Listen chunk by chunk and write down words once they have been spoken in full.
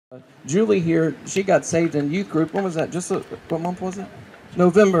Julie here, she got saved in youth group. When was that? What month was it?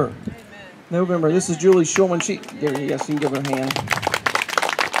 November. November. This is Julie Schulman. Yes, you can give her a hand.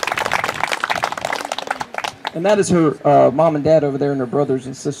 And that is her mom and dad over there, and her brothers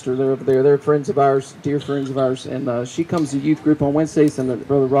and sister. They're over there. They're friends of ours, dear friends of ours. And she comes to youth group on Wednesdays, and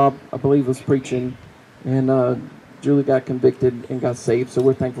Brother Rob, I believe, was preaching. And Julie got convicted and got saved, so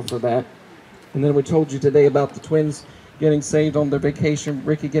we're thankful for that. And then we told you today about the twins getting saved on their vacation,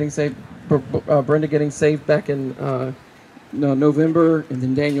 Ricky getting saved, Brenda getting saved back in November, and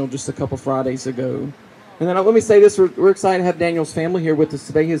then Daniel just a couple Fridays ago. And then let me say this, we're excited to have Daniel's family here with us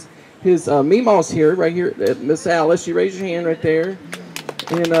today. His Meemaw's here, right here, Miss Alice, you raise your hand right there.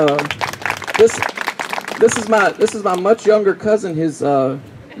 And this is my much younger cousin, his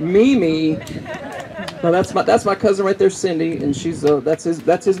Mimi. No, that's my cousin right there, Cindy, and she's that's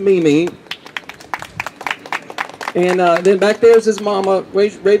his Mimi. And then back there's his mama.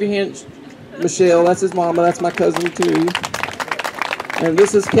 Raise your hand, Michelle. That's his mama. That's my cousin too. And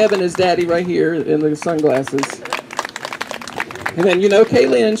this is Kevin, his daddy, right here in the sunglasses. And then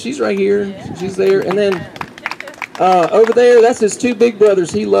Kaylin, she's right here. She's there. And then over there, that's his two big brothers.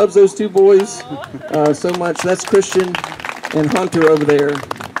 He loves those two boys so much. That's Christian and Hunter over there,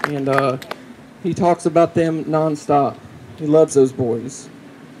 and he talks about them nonstop. He loves those boys.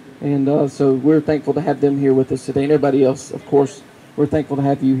 And so we're thankful to have them here with us today. And everybody else, of course, we're thankful to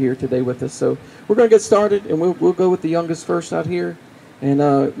have you here today with us. So we're going to get started, and we'll go with the youngest first out here. And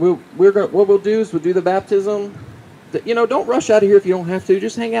what we'll do is we'll do the baptism. Don't rush out of here if you don't have to.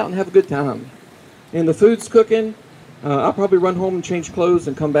 Just hang out and have a good time. And the food's cooking. I'll probably run home and change clothes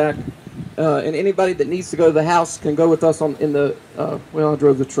and come back. And anybody that needs to go to the house can go with us I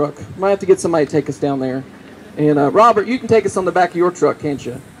drove the truck. Might have to get somebody to take us down there. And Robert, you can take us on the back of your truck, can't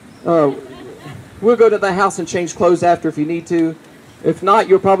you? We'll go to the house and change clothes after if you need to. If not,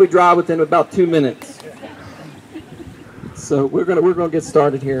 you'll probably drive within about 2 minutes. So we're gonna get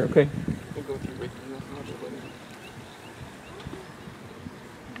started here, okay? We'll go through Ricky.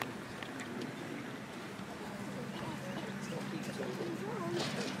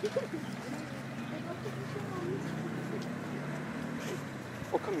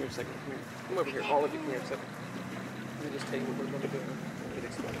 Oh, come here a second. Come here. Come over here. All of you, come here a second. Let me just tell you what we're going to do. Get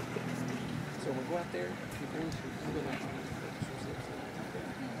it started. So we'll go out there. You're going to go out there.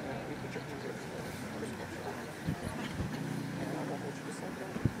 You put your hands there. And I will hold you just like that.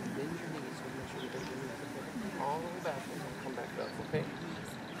 Bend your knees. So make sure you bend your knees. All the way back and then come back up, okay?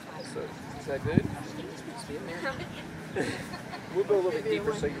 So, is that good? Stay in there. We'll go a little bit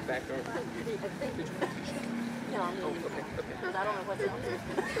deeper so your back arm. No, I'm okay. Because I don't know what's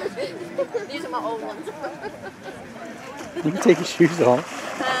on. These are my old ones. You can take your shoes off.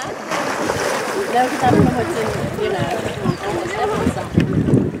 No, because I don't know what's in, almost definitely something.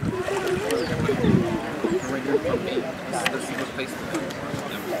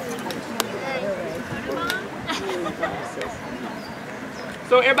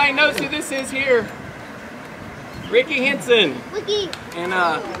 So everybody knows who this is here. Ricky Henson. Ricky. And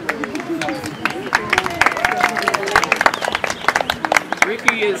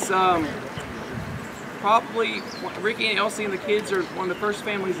Ricky is probably, Ricky and Elsie and the kids are one of the first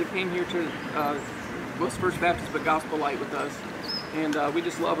families that came here to West First Baptist but Gospel Light with us. And we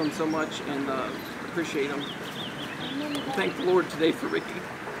just love them so much and appreciate them. And thank the Lord today for Ricky.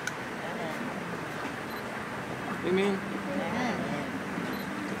 Amen.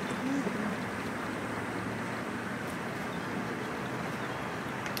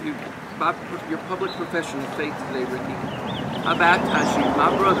 By your public profession of faith today, Ricky, I baptize you,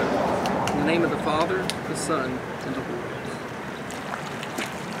 my brother, in the name of the Father, the Son, and the Holy Ghost.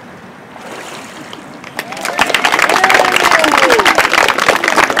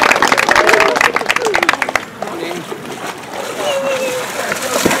 Come on in.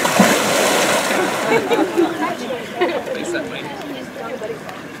 Face that way.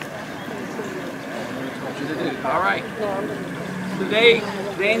 That's what you to do. All right. Today,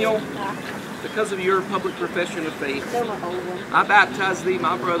 Daniel, because of your public profession of faith, I baptize thee,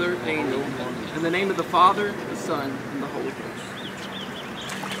 my brother Daniel, in the name of the Father, the Son, and the Holy Ghost.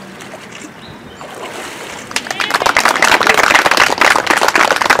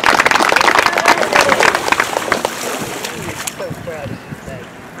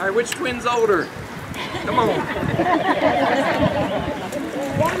 All right, which twin's older? Come on.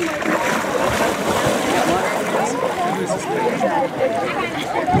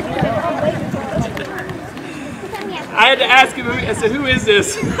 I had to ask him, I said, who is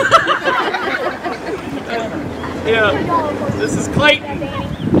this? Yeah, this is Clayton.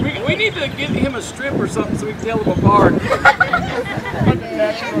 We need to give him a strip or something so we can tell him apart.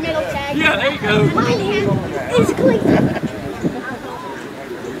 Yeah, there you go. My name is Clayton.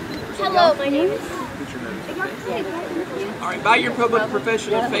 Hello, my name is... All right, by your public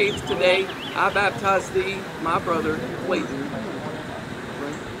profession of faith today, I baptize thee, my brother,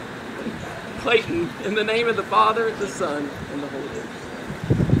 Clayton, in the name of the Father, the Son, and the Holy Ghost.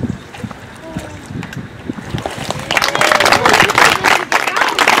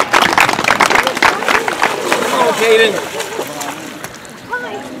 Come on, Caden.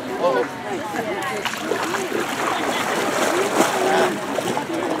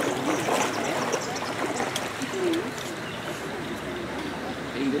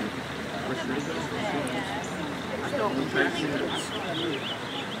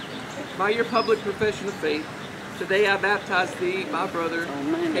 By your public profession of faith, today I baptize thee, my brother,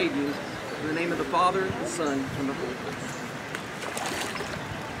 Caden, in the name of the Father, the Son, and the Holy Ghost.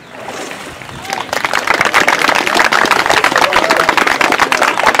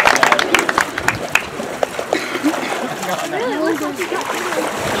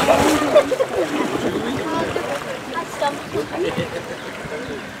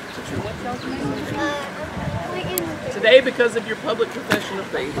 Today, because of your public profession of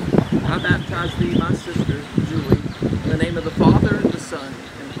faith, I baptize thee, my sister, Julie, in the name of the Father, the Son,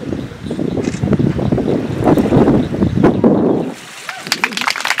 and the Holy Ghost.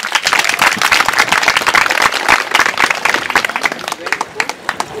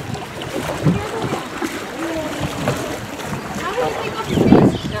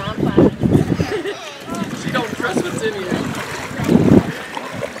 She don't trust what's in here.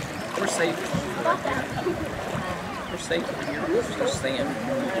 We're safe. We're safe here. We're staying.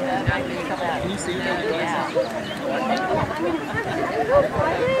 Can you see that?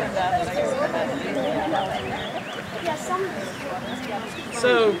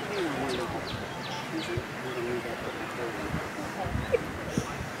 So,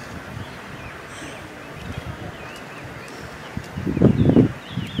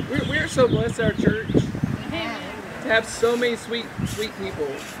 we're so blessed our church to have so many sweet people.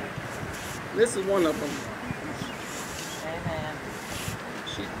 This is one of them.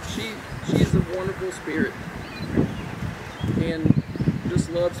 She is a wonderful spirit and just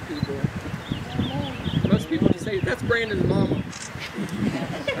loves people. Most people just say, that's Brandon's mama.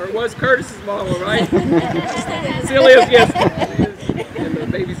 Or it was Curtis's mama, right? Still is, yes. And the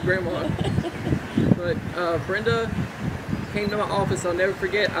baby's grandma. But Brenda came to my office. I'll never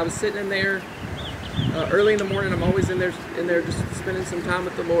forget. I was sitting in there early in the morning. I'm always in there just spending some time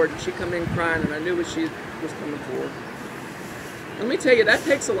with the Lord. And she come in crying, and I knew what she was coming for. Let me tell you, that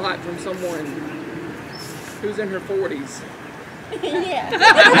takes a lot from someone who's in her 40s. Yeah.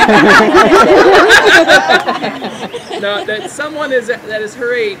 No, that someone that is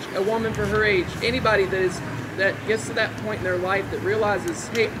her age, a woman for her age, anybody that gets to that point in their life that realizes,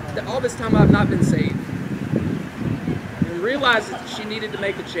 hey, all this time I've not been saved, and realizes she needed to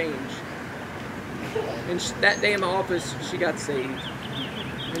make a change. And that day in my office, she got saved.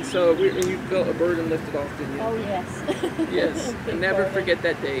 And so, and you felt a burden lifted off, didn't you? Oh, yes. Yes, and never forget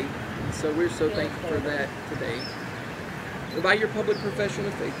that day. So we're so thankful for that today. By your public profession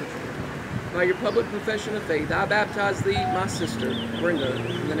of faith, I baptize thee, my sister, Brenda,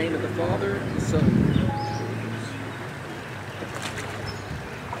 in the name of the Father, the Son, and the Holy Ghost.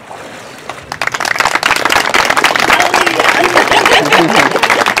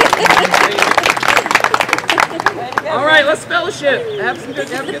 All right, let's fellowship. Have a good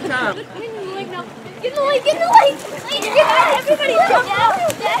time. Get in the lake now. Get in the lake. Get in the lake. Everybody jump out.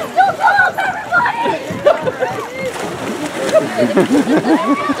 Don't fall,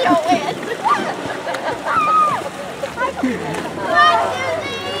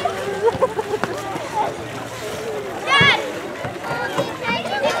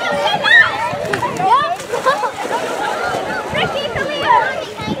 Ricky, come here.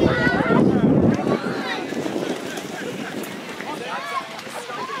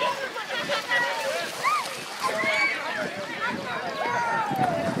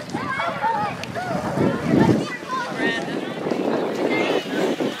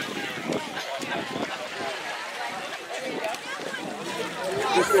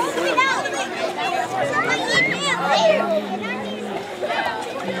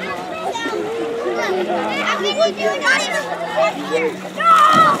 No.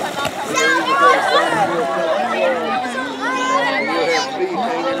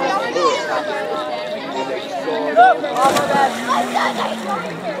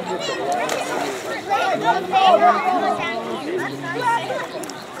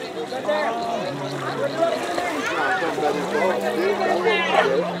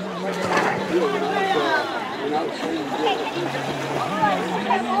 I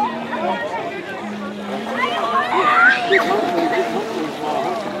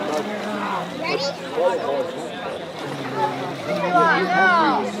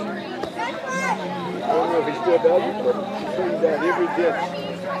don't know if he still does it, but he sings that every day.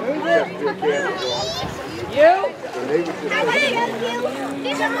 You?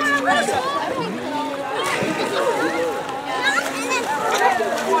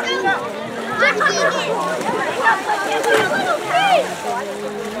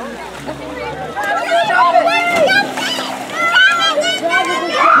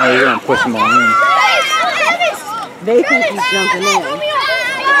 No, you're gonna push him on in. They think he's jumping in.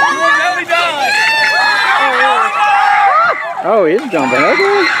 Oh, he is jumping.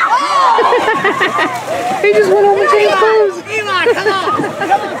 Okay. He just went over and changed clothes. Eli, come on!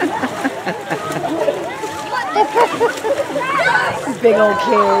 Big old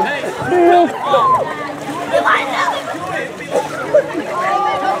kid.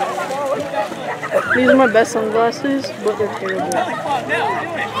 These are my best sunglasses, but they're terrible.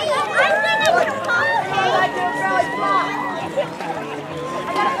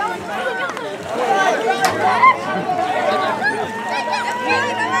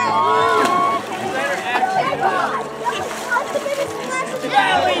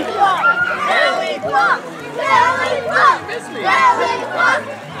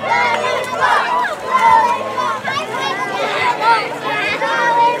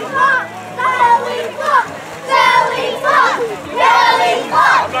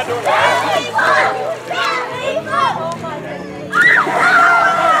 I'm not doing that.